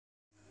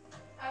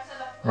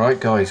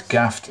Right guys,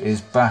 Gaffed is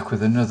back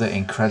with another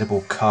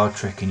incredible card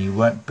trick and you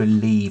won't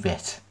believe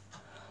it.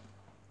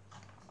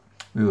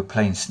 We were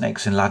playing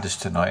Snakes and Ladders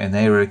tonight and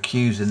they were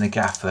accusing the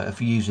gaffer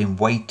of using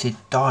weighted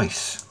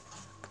dice.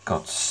 For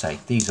God's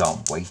sake, these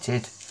aren't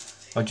weighted.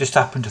 I just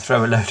happened to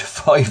throw a load of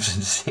 5s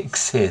and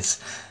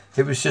 6s.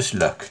 It was just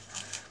luck.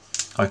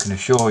 I can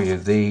assure you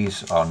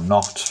these are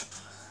not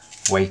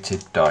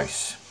weighted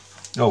dice.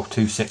 Oh,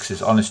 2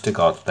 6s, honest to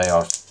God, they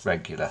are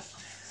regular,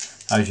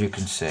 as you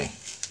can see.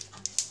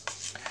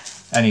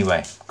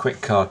 Anyway, quick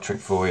card trick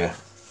for you.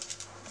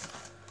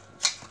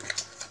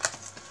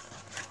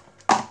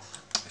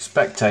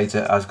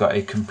 Spectator has got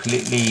a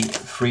completely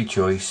free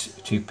choice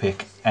to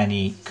pick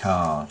any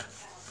card.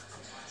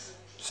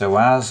 So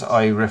as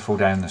I riffle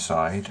down the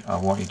side, I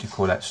want you to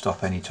call out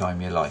stop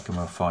anytime you like and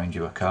we'll find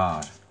you a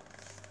card.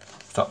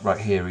 Stop right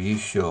here, are you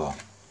sure?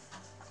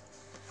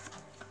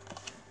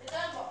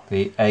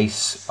 The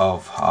Ace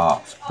of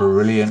Hearts,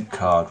 brilliant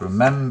card.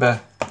 Remember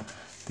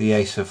the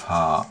Ace of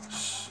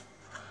Hearts.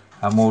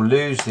 And we'll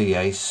lose the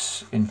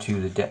ace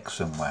into the deck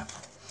somewhere.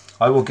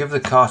 I will give the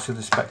card to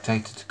the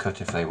spectator to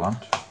cut if they want.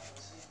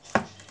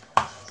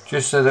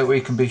 Just so that we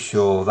can be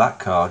sure that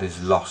card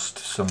is lost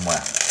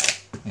somewhere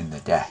in the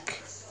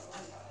deck.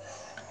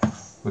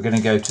 We're going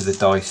to go to the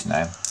dice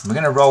now. We're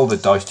going to roll the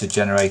dice to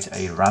generate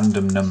a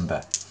random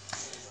number.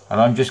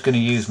 And I'm just going to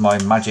use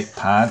my magic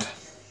pad.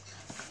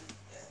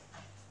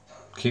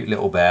 Cute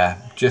little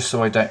bear. Just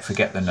so I don't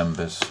forget the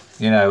numbers.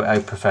 You know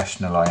how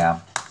professional I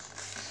am.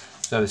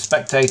 So the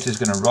spectator is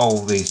going to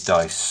roll these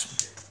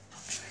dice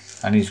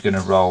and he's going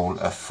to roll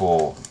a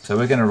 4. So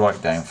we're going to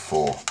write down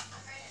 4.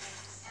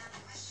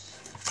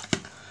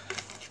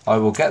 I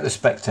will get the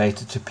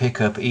spectator to pick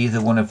up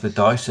either one of the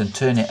dice and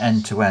turn it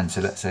end to end.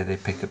 So let's say they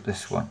pick up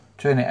this one.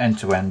 Turn it end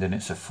to end and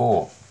it's a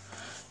 4.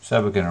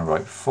 So we're going to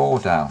write 4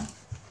 down.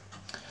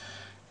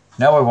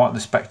 Now I want the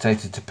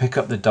spectator to pick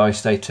up the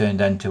dice they turned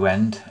end to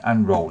end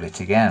and roll it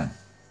again.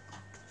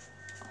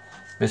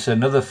 It's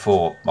another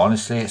 4.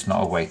 Honestly, it's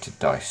not a weighted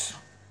dice.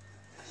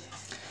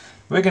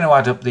 We're going to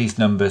add up these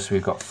numbers.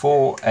 We've got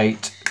 4,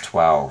 8,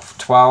 12.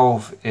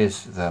 12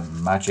 is the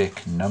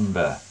magic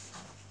number.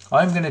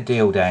 I'm going to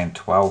deal down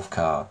 12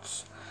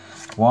 cards.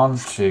 1,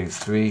 2,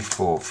 3,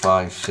 4,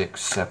 5,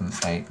 6, 7,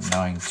 8,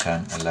 9,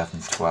 10,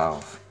 11,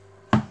 12.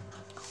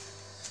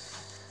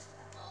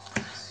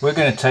 We're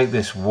going to take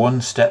this one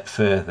step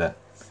further.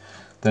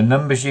 The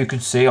numbers you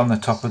can see on the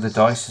top of the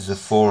dice is a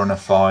 4 and a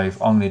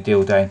 5. I'm going to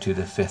deal down to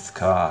the 5th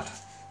card.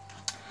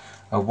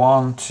 A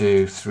 1,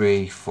 2,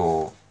 3,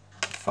 4,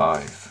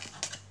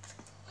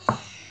 5.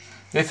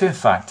 If in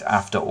fact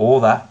after all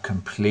that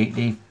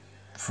completely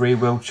free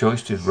will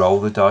choice to roll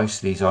the dice,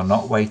 these are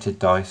not weighted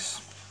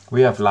dice,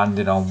 we have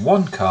landed on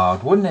one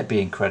card, wouldn't it be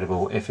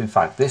incredible if in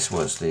fact this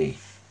was the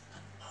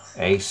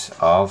Ace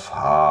of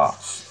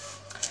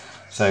Hearts?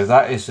 So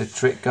that is the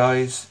trick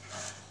guys.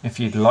 If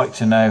you'd like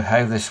to know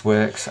how this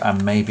works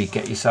and maybe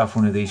get yourself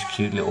one of these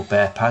cute little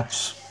bear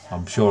pads,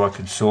 I'm sure I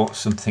can sort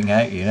something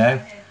out, you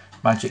know.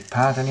 Magic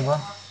pad,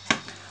 anyone?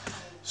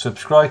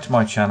 Subscribe to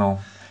my channel,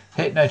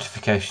 hit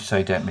notifications so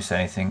you don't miss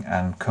anything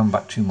and come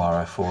back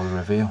tomorrow for the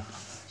reveal.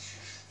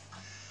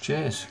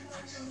 Cheers.